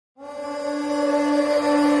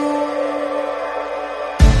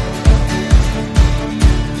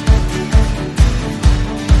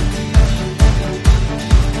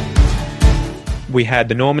we had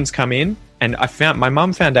the Normans come in, and my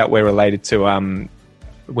mum found out we're related to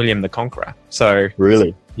William the Conqueror. So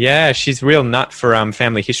Really? yeah, she's real nut for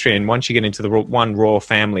family history, and once you get into the one royal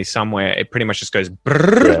family somewhere, it pretty much just goes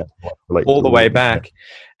all the way back. Yeah.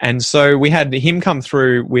 And so we had him come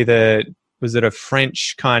through with was it a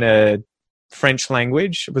French kind of French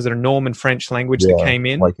language? Was it a Norman French language that came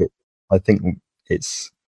in? I think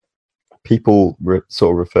it's people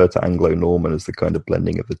sort of refer to Anglo-Norman as the kind of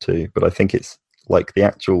blending of the two, but I think it's like the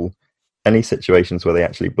actual any situations where they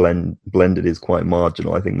actually blended is quite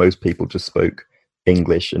marginal. I think most people just spoke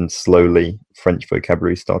English, and slowly French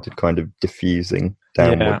vocabulary started kind of diffusing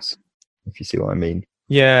downwards, if you see what I mean.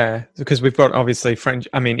 Yeah, because we've got obviously French.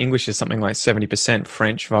 I mean, English is something like 70%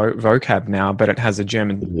 French vocab now, but it has a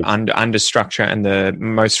German understructure, and the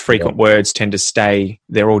most frequent words tend to stay.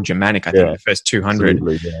 They're all Germanic, I think, the first 200.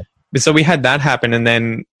 So we had that happen, and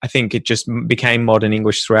then I think it just became modern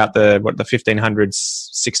English throughout the 1500s,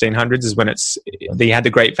 1600s is when they had the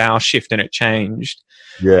Great Vowel Shift and it changed.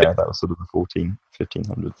 Yeah, that was sort of the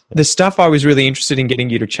 1500s. Yeah. The stuff I was really interested in getting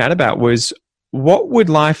you to chat about was what would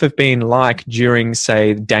life have been like during,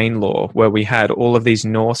 say, Danelaw, where we had all of these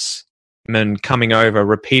Norsemen coming over,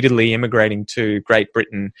 repeatedly immigrating to Great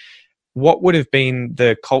Britain. What would have been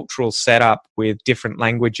the cultural setup with different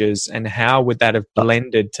languages, and how would that have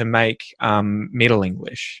blended to make Middle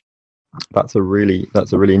English? That's a really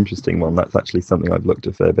interesting one. That's actually something I've looked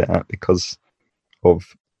a fair bit at because of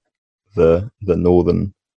the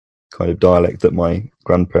northern kind of dialect that my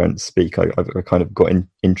grandparents speak. I kind of got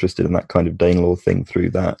interested in that kind of Danelaw thing through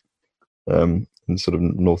that and sort of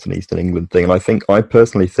North and Eastern England thing. And I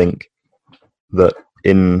personally think that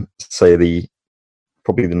in, say,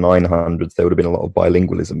 probably the 900s, there would have been a lot of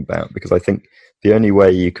bilingualism about, because I think the only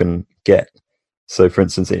way you can get, so for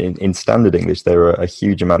instance, in standard English, there are a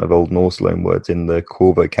huge amount of Old Norse loanwords in the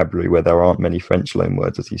core vocabulary where there aren't many French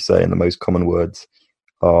loanwords, as you say, and the most common words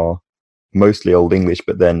are mostly Old English,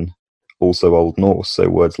 but then also Old Norse. So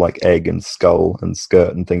words like egg and skull and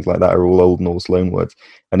skirt and things like that are all Old Norse loanwords.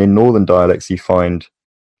 And in northern dialects, you find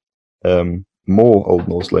more Old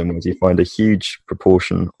Norse loanwords. You find a huge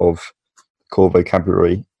proportion of core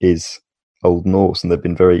vocabulary is Old Norse, and there have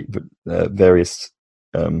been various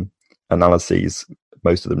analyses,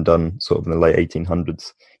 most of them done sort of in the late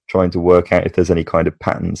 1800s, trying to work out if there's any kind of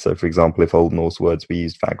pattern. So, for example, if Old Norse words were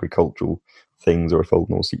used for agricultural things, or if Old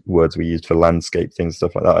Norse words were used for landscape things,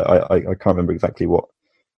 stuff like that. I can't remember exactly what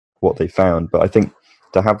they found, but I think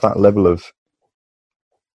to have that level of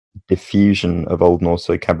diffusion of Old Norse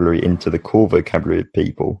vocabulary into the core vocabulary of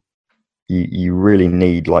people, you really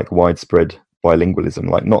need like widespread bilingualism.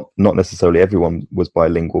 Like not necessarily everyone was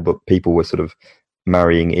bilingual, but people were sort of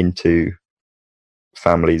marrying into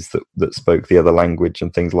families that spoke the other language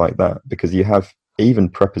and things like that, because you have even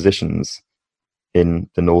prepositions in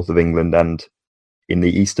the north of England and in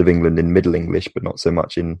the east of England in Middle English, but not so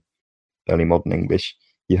much in early modern English.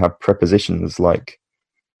 You have prepositions like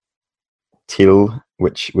til,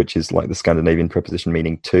 which is like the Scandinavian preposition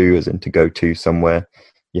meaning to, as in to go to somewhere.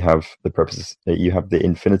 You have the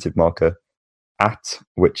infinitive marker at,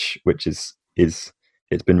 which is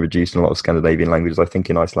it's been reduced in a lot of Scandinavian languages. I think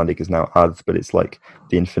in Icelandic is now ad, but it's like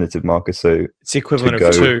the infinitive marker. So it's the equivalent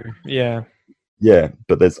of to. Yeah. Yeah,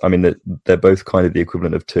 but they're both kind of the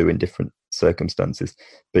equivalent of to in different circumstances.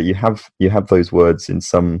 But you have those words in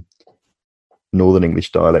some Northern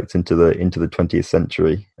English dialects into the 20th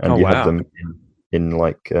century, and have them in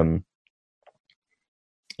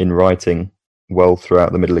writing well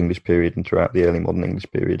throughout the Middle English period and throughout the early modern English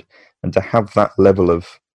period. And to have that level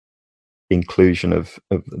of inclusion of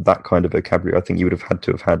that kind of vocabulary, I think you would have had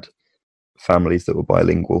to have had families that were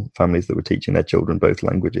bilingual, families that were teaching their children both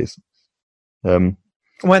languages.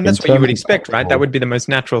 Well, and that's what you would expect, right? That would be the most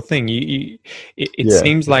natural thing. It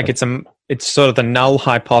seems like it's sort of the null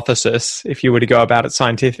hypothesis, if you were to go about it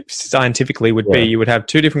scientifically, would be you would have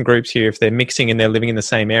two different groups here. If they're mixing and they're living in the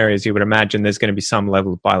same areas, you would imagine there's going to be some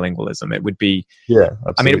level of bilingualism. It would be,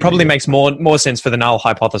 I mean, it probably makes more sense for the null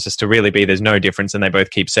hypothesis to really be there's no difference and they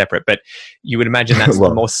both keep separate. But you would imagine that's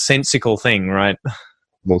the more sensical thing, right?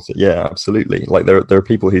 Yeah, absolutely. Like there are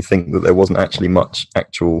people who think that there wasn't actually much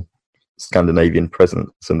actual Scandinavian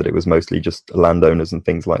presence and that it was mostly just landowners and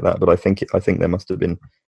things like that. But I think there must have been.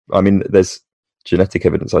 I mean, there's genetic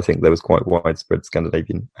evidence. I think there was quite widespread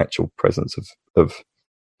Scandinavian actual presence of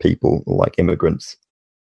people like immigrants.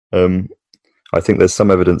 I think there's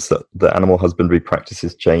some evidence that the animal husbandry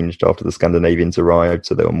practices changed after the Scandinavians arrived.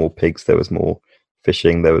 So there were more pigs, there was more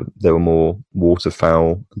fishing, there were more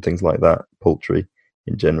waterfowl and things like that, poultry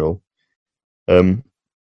in general. And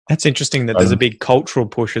That's interesting that there's a big cultural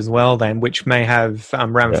push as well, then, which may have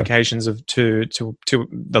ramifications to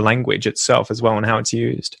the language itself as well and how it's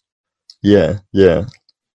used. Yeah.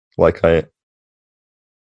 Like what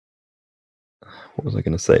was I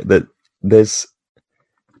going to say? That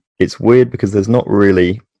it's weird because there's not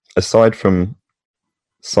really, aside from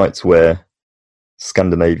sites where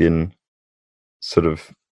Scandinavian sort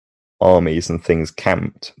of armies and things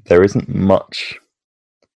camped, there isn't much.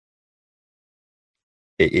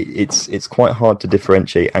 It's quite hard to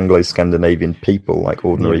differentiate Anglo-Scandinavian people, like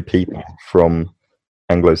ordinary people, from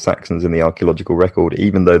Anglo-Saxons in the archaeological record,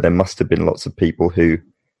 even though there must have been lots of people who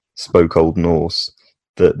spoke Old Norse.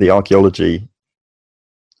 The archaeology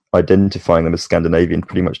identifying them as Scandinavian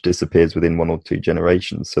pretty much disappears within 1 or 2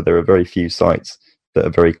 generations. So there are very few sites that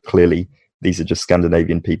are very clearly, these are just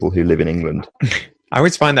Scandinavian people who live in England. I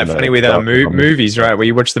always find that funny with movies, right? Where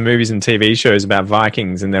you watch the movies and TV shows about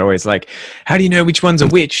Vikings, and they're always like, "How do you know which ones are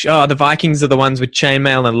which? Oh, the Vikings are the ones with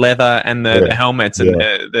chainmail and leather and the helmets, and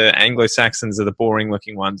the Anglo-Saxons are the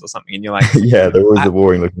boring-looking ones," or something. And you're like, "Yeah, they're always the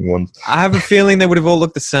boring-looking ones." I have a feeling they would have all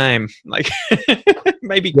looked the same, like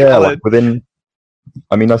maybe coloured. Like within.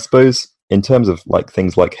 I mean, I suppose in terms of like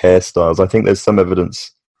things like hairstyles, I think there's some evidence,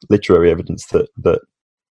 literary evidence, that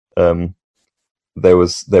there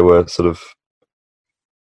were sort of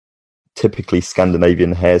typically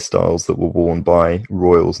Scandinavian hairstyles that were worn by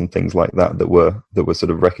royals and things like that were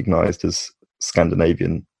sort of recognized as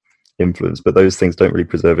Scandinavian influence, but those things don't really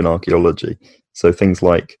preserve in archaeology. So things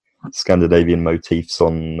like Scandinavian motifs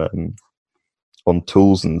on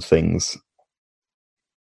tools and things,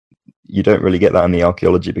 you don't really get that in the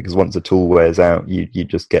archaeology, because once a tool wears out, you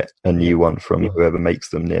just get a new one from whoever makes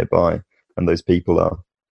them nearby, and those people are,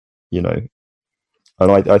 and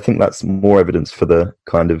I think that's more evidence for the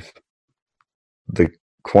kind of the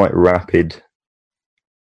quite rapid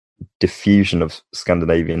diffusion of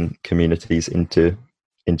Scandinavian communities into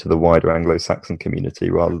the wider Anglo-Saxon community,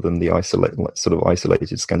 rather than the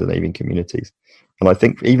isolated Scandinavian communities. And I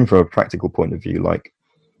think even from a practical point of view, like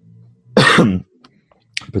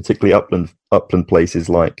particularly upland places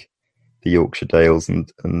like the Yorkshire Dales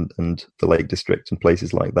and the Lake District and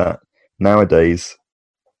places like that, nowadays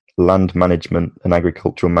land management and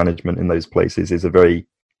agricultural management in those places is a very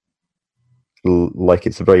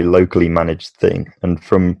locally managed thing. And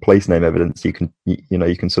from place name evidence, you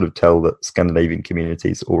can sort of tell that Scandinavian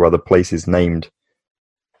communities, or rather places named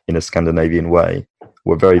in a Scandinavian way,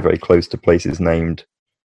 were very, very close to places named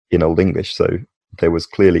in Old English. So there was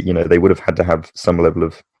clearly, they would have had to have some level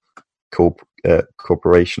of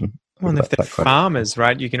cooperation. Well, and if they're farmers,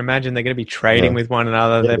 right, you can imagine they're going to be trading with one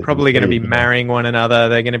another. They're probably going to be marrying one another.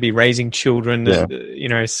 They're going to be raising children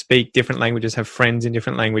that, speak different languages, have friends in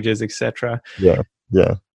different languages, etc. Yeah.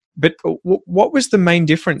 But what was the main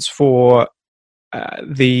difference for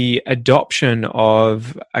the adoption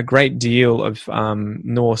of a great deal of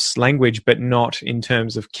Norse language, but not in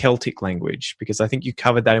terms of Celtic language? Because I think you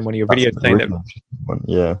covered that in one of your videos.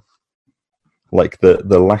 Yeah, like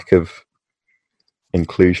the lack of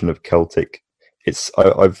inclusion of Celtic.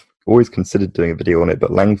 I've always considered doing a video on it, but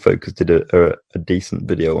Langfocus did a decent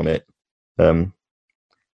video on it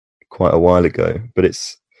quite a while ago. But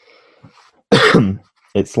it's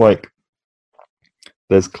it's like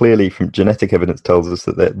there's clearly, from genetic evidence tells us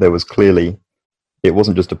that there was clearly, it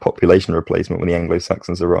wasn't just a population replacement when the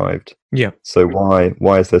Anglo-Saxons arrived. Yeah. So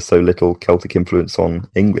why is there so little Celtic influence on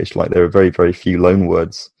English? Like, there are very, very few loan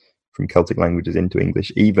words from Celtic languages into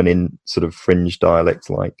English, even in sort of fringe dialects,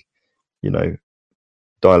 like,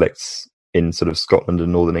 dialects in sort of Scotland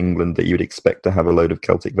and Northern England that you would expect to have a load of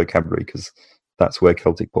Celtic vocabulary, because that's where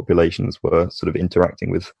Celtic populations were sort of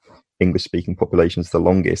interacting with English-speaking populations the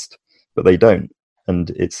longest, but they don't.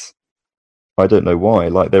 And I don't know why.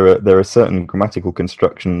 Like, there are certain grammatical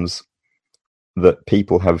constructions that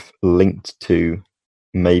people have linked to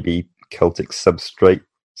maybe Celtic substrate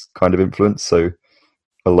kind of influence. So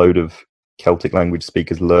a load of Celtic language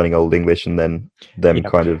speakers learning Old English, and then them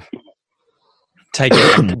kind of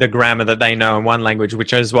taking the grammar that they know in one language,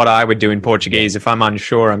 which is what I would do in Portuguese. If I'm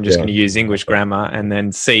unsure, I'm just going to use English grammar and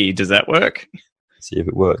then see, does that work? See if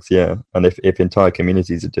it works, yeah. And if entire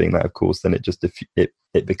communities are doing that, of course, then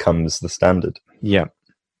it becomes the standard. Yeah.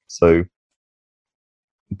 So,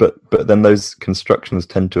 but then those constructions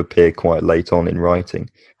tend to appear quite late on in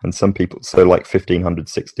writing, and some people, so like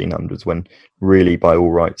 1500s, 1600s, when really by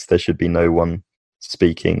all rights there should be no one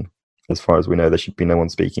speaking, as far as we know, there should be no one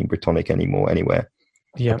speaking Brittonic anymore anywhere,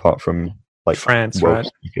 apart from like France, Welsh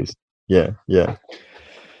right? speakers. Yeah.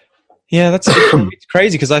 Yeah, it's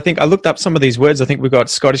crazy because I think I looked up some of these words. I think we've got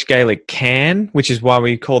Scottish Gaelic can, which is why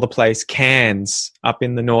we call the place Cairns up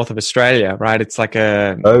in the north of Australia, right? It's like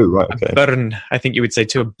a burn, I think you would say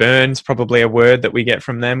too. A burn's probably a word that we get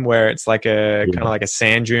from them, where it's like a kind of like a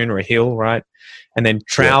sand dune or a hill, right? And then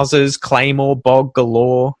trousers, claymore, bog,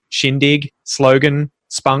 galore, shindig, slogan,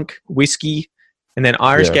 spunk, whiskey. And then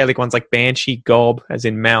Irish Gaelic ones like banshee, gob, as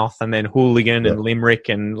in mouth, and then hooligan and limerick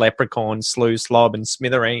and leprechaun, slew, slob, and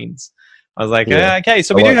smithereens. I was like, okay,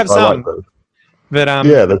 so we do have some. But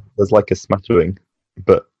there's like a smattering,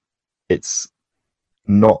 but it's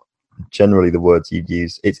not generally the words you'd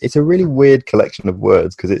use. It's a really weird collection of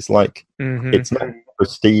words because it's like it's not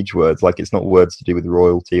prestige words, like it's not words to do with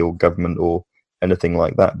royalty or government or anything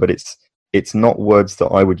like that. But it's not words that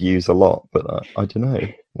I would use a lot. But I don't know.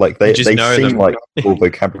 Like they seem like all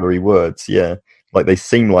vocabulary words, like they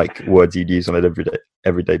seem like words you'd use on an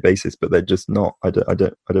everyday basis, but they're just not. I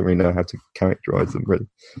don't really know how to characterize them really.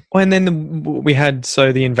 Well, and then we had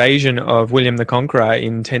the invasion of William the Conqueror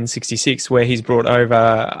in 1066, where he's brought over.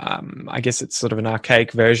 I guess it's sort of an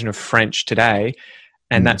archaic version of French today,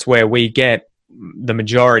 and that's where we get the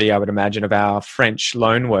majority, I would imagine, of our French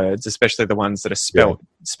loan words, especially the ones that are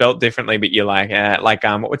spelt differently. But you're like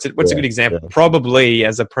what's a good example? Yeah. Probably,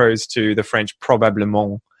 as opposed to the French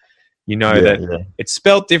probablement. You know that it's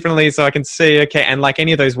spelt differently, so I can see, okay, and like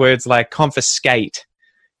any of those words like confiscate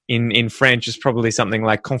in French is probably something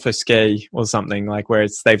like confisqué or something, like where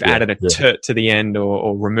they've added a t to the end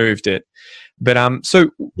or removed it. But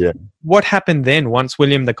what happened then once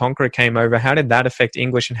William the Conqueror came over? How did that affect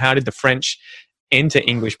English, and how did the French enter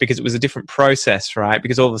English? Because it was a different process, right?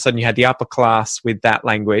 Because all of a sudden you had the upper class with that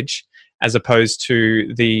language, as opposed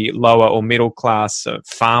to the lower or middle class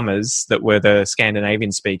farmers that were the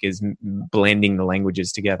Scandinavian speakers blending the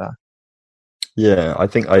languages together. Yeah, I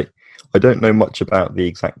think I don't know much about the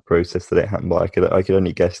exact process that it happened, but I could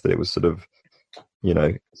only guess that it was sort of,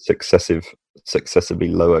 successively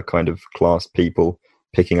lower kind of class people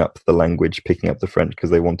picking up the language, picking up the French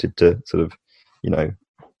because they wanted to sort of,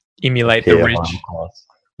 emulate the rich.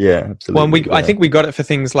 Yeah, absolutely. Well, I think we got it for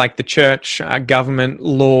things like the church, government,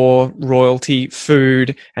 law, royalty,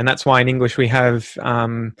 food, and that's why in English we have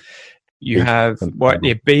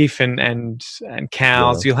beef and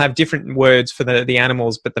cows. You'll have different words for the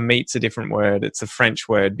animals, but the meat's a different word. It's a French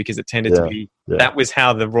word because it tended to be that was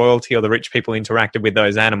how the royalty or the rich people interacted with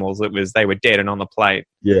those animals. It was they were dead and on the plate.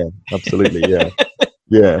 Yeah, absolutely.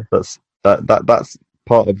 Yeah, that's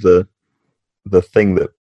part of the thing that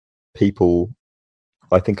people.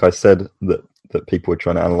 I think I said that people were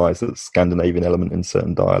trying to analyze the Scandinavian element in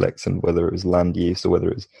certain dialects and whether it was land use or whether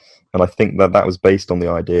it was, and I think that was based on the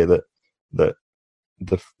idea that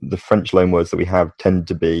the French loanwords that we have tend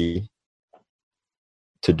to be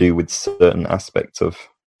to do with certain aspects of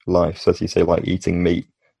life. So as you say, like eating meat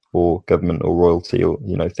or government or royalty or,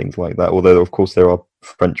 things like that. Although of course there are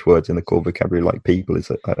French words in the core vocabulary, like people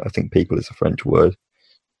I think people is a French word,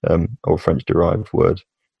 or French derived word.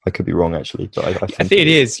 I could be wrong, actually, but I think it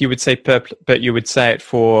is. You would say peuple, but you would say it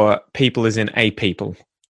for people as in a people,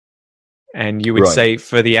 and you would say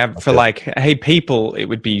for like hey people, it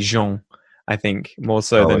would be gens. I think more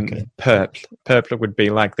so than peuple. Peuple would be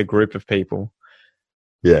like the group of people.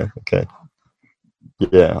 Yeah. Okay.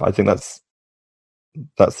 Yeah, I think that's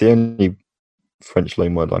the only French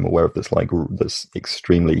loan word I'm aware of that's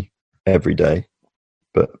extremely everyday.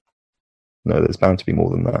 But no, there's bound to be more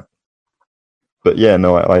than that. But yeah,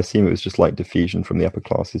 no, I assume it was just like diffusion from the upper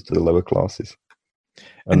classes to the lower classes.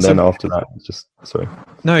 And then after that, it's just, sorry.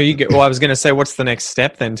 No, you get, well, I was going to say, what's the next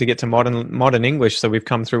step then to get to modern English? So we've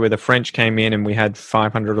come through where the French came in and we had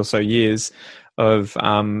 500 or so years of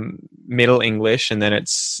Middle English. And then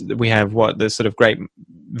we have the sort of great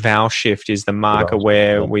vowel shift is the marker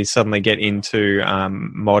where we suddenly get into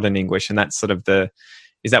modern English. And that's sort of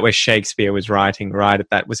is that where Shakespeare was writing right at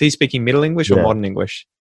that? Was he speaking Middle English or modern English?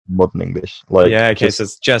 Modern English, so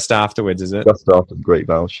it's just afterwards, is it? Just after the Great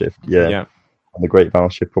Vowel Shift, yeah. And the Great Vowel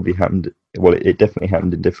Shift probably happened. Well, it definitely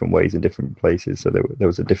happened in different ways in different places. So there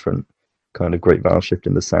was a different kind of Great Vowel Shift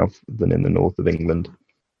in the south than in the north of England.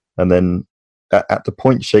 And then at the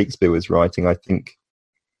point Shakespeare was writing, I think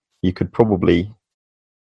you could probably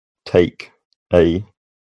take a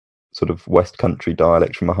sort of West Country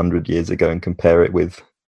dialect from 100 years ago and compare it with.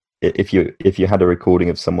 If you had a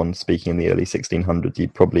recording of someone speaking in the early 1600s,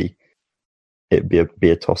 it'd be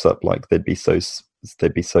a toss up. Like they'd be so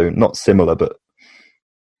not similar, but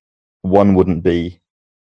one wouldn't be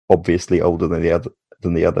obviously older than the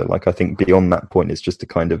other. Like I think beyond that point, it's just a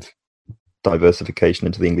kind of diversification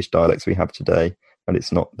into the English dialects we have today, and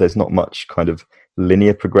there's not much kind of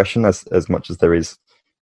linear progression as much as there is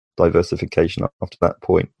diversification after that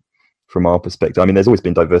point from our perspective. I mean, there's always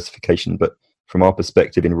been diversification, but from our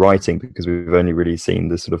perspective in writing, because we've only really seen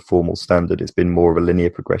the sort of formal standard, it's been more of a linear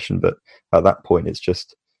progression. But at that point, it's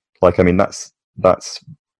just like, I mean, that's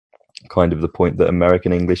kind of the point that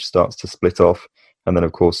American English starts to split off. And then,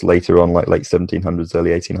 of course, later on, like late 1700s,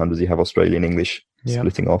 early 1800s, you have Australian English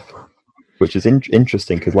splitting off, which is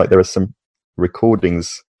interesting because, like, there are some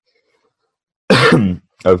recordings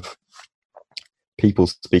of people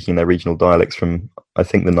speaking their regional dialects from, I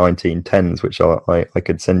think, the 1910s, which I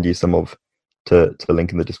could send you some of to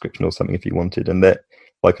link in the description or something if you wanted. And that,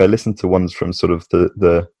 like, I listened to ones from sort of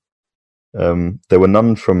there were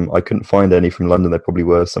none from, I couldn't find any from London. There probably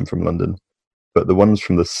were some from London, but the ones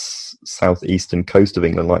from the southeastern coast of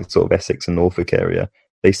England, like sort of Essex and Norfolk area,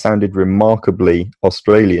 they sounded remarkably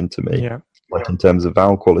Australian to me, like in terms of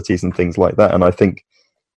vowel qualities and things like that. And I think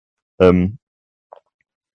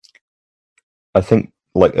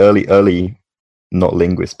like early, not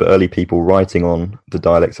linguists, but early people writing on the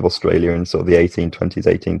dialects of Australia in sort of the 1820s,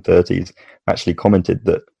 1830s, actually commented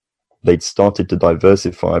that they'd started to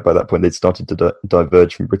diversify. By that point, they'd started to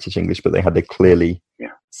diverge from British English, but they had a clearly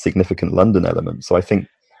significant London element. So I think,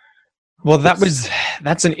 well,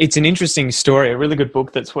 it's an interesting story. A really good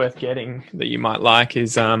book that's worth getting that you might like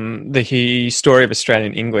is the Story of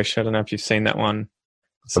Australian English. I don't know if you've seen that one.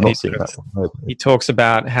 So I've not seen that one. He talks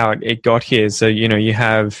about how it got here. So, you know, you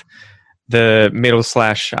have the middle /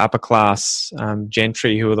 upper class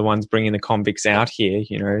gentry who are the ones bringing the convicts out here.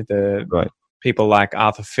 You know, the people like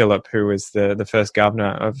Arthur Phillip, who was the first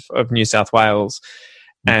governor of New South Wales,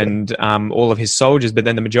 and all of his soldiers. But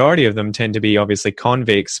then the majority of them tend to be obviously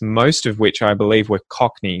convicts, most of which I believe were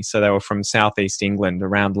Cockney. So they were from southeast England,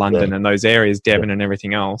 around London and those areas, Devon and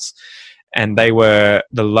everything else. And they were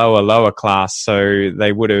the lower class, so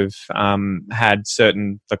they would have had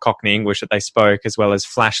the Cockney English that they spoke, as well as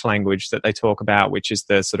flash language that they talk about, which is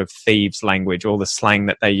the sort of thieves' language, all the slang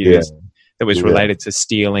that they used that was related to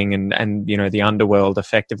stealing and you know, the underworld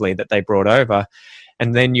effectively that they brought over.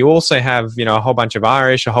 And then you also have, you know, a whole bunch of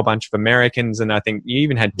Irish, a whole bunch of Americans, and I think you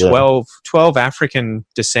even had 12 African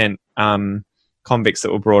descent convicts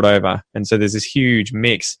that were brought over. And so there's this huge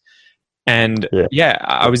mix. And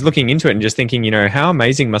I was looking into it and just thinking, you know, how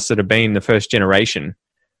amazing must it have been the first generation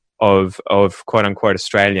of quote unquote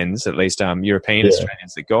Australians, at least European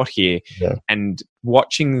Australians that got here, and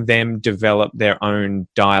watching them develop their own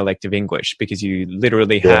dialect of English, because you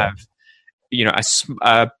literally have, you know,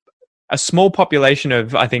 a small population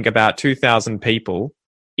of, I think, about 2,000 people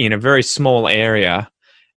in a very small area,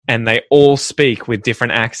 and they all speak with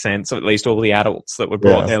different accents, or at least all the adults that were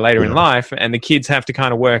brought there later in life, and the kids have to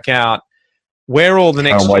kind of work out, we're all the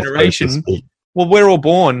next generation. Well, we're all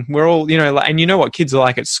born. We're all, you know, and you know what kids are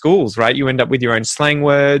like at schools, right? You end up with your own slang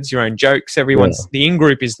words, your own jokes. Everyone's the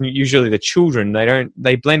in-group is usually the children.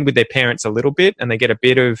 They blend with their parents a little bit, and they get a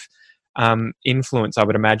bit of influence, I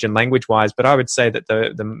would imagine, language-wise. But I would say that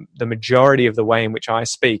the majority of the way in which I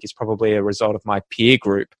speak is probably a result of my peer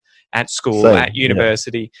group at school, at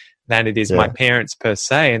university, than it is my parents per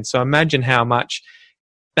se. And so imagine how much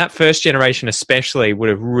that first generation especially would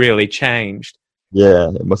have really changed. Yeah,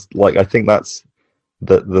 it must. Like, I think that's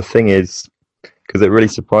the thing is, because it really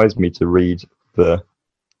surprised me to read the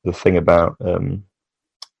thing about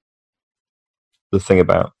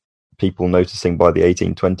people noticing by the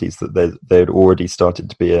 1820s that they had already started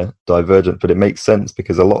to be a divergent. But it makes sense,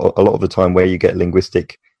 because a lot of the time where you get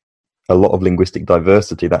a lot of linguistic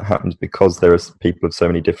diversity, that happens because there are people of so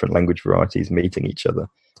many different language varieties meeting each other.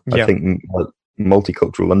 I think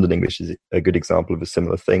multicultural London English is a good example of a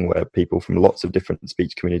similar thing, where people from lots of different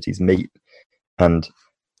speech communities meet, and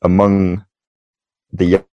among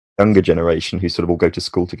the younger generation who sort of all go to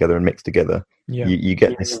school together and mix together, you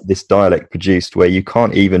get this dialect produced where you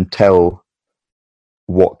can't even tell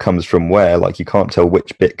what comes from where. Like, you can't tell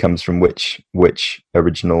which bit comes from which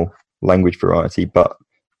original language variety, but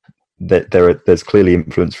there's clearly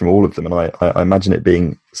influence from all of them. And I imagine it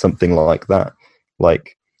being something like that,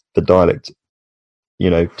 like the dialect, you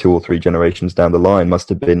know, 2 or 3 generations down the line must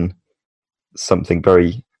have been something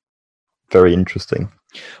very, very interesting.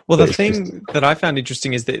 Well, the thing that I found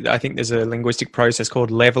interesting is that I think there's a linguistic process called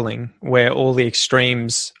leveling, where all the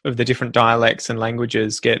extremes of the different dialects and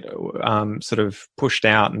languages get sort of pushed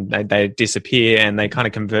out, and they disappear, and they kind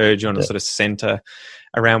of converge on a sort of center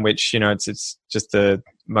around which, you know, it's just the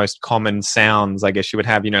most common sounds, I guess you would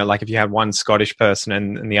have, you know, like if you had one Scottish person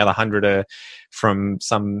and the other 100 are from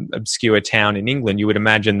some obscure town in England, you would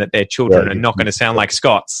imagine that their children are not going to sound like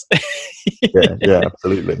Scots. yeah,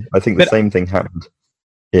 absolutely. I think the same thing happened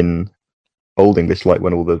in Old English, like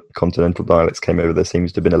when all the continental dialects came over, there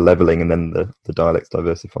seems to have been a leveling, and then the dialects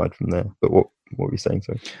diversified from there. But what were you saying?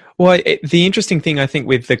 Sorry. Well, the interesting thing I think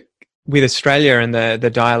with Australia and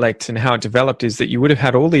the dialect and how it developed is that you would have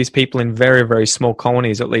had all these people in very, very small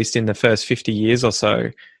colonies, at least in the first 50 years or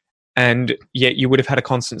so. And yet you would have had a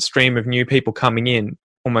constant stream of new people coming in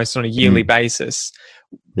almost on a yearly basis.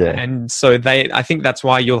 Yeah. And so I think that's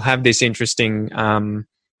why you'll have this interesting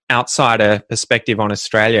outsider perspective on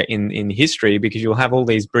Australia in history, because you'll have all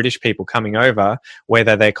these British people coming over,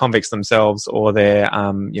 whether they're convicts themselves or they're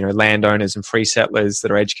landowners and free settlers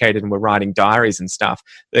that are educated and were writing diaries and stuff,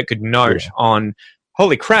 that could note on,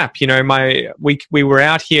 holy crap, we were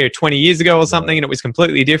out here 20 years ago or something and it was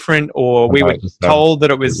completely different, or we were told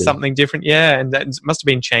that it was something different. Yeah, and that must have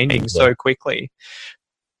been changing so quickly.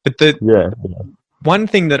 But one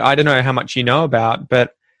thing that I don't know how much you know about,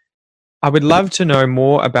 but I would love to know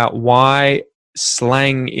more about why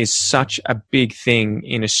slang is such a big thing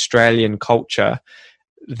in Australian culture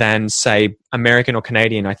than, say, American or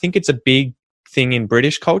Canadian. I think it's a big thing in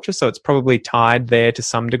British culture, so it's probably tied there to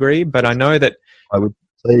some degree. But I know that... I would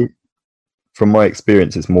say, from my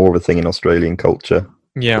experience, it's more of a thing in Australian culture.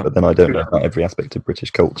 Yeah. But then I don't know about every aspect of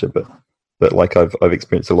British culture, but like I've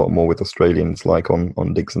experienced a lot more with Australians, like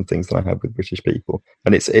on digs and things, than I have with British people.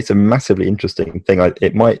 And it's a massively interesting thing.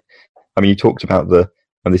 You talked about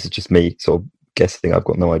and this is just me sort of guessing, I've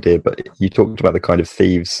got no idea, but you talked about the kind of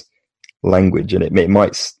thieves' language, and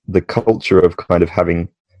the culture of kind of having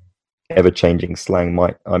ever-changing slang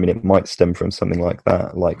it might stem from something like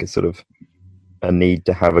that, like a sort of a need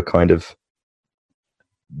to have a kind of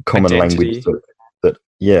common language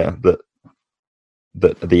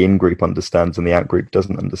that the in-group understands and the out-group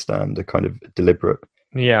doesn't understand, a kind of deliberate.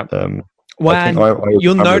 Yeah.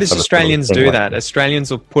 You'll notice Australians do that. Australians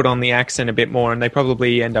will put on the accent a bit more, and they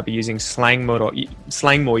probably end up using slang more. You're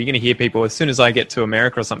going to hear people, as soon as I get to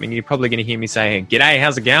America or something, you're probably going to hear me say, "G'day,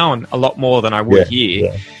 how's it going?" a lot more than I would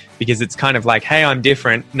here, because it's kind of like, "Hey, I'm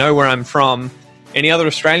different. Know where I'm from. Any other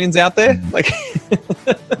Australians out there?" Like,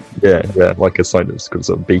 yeah, like a sort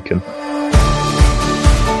of beacon.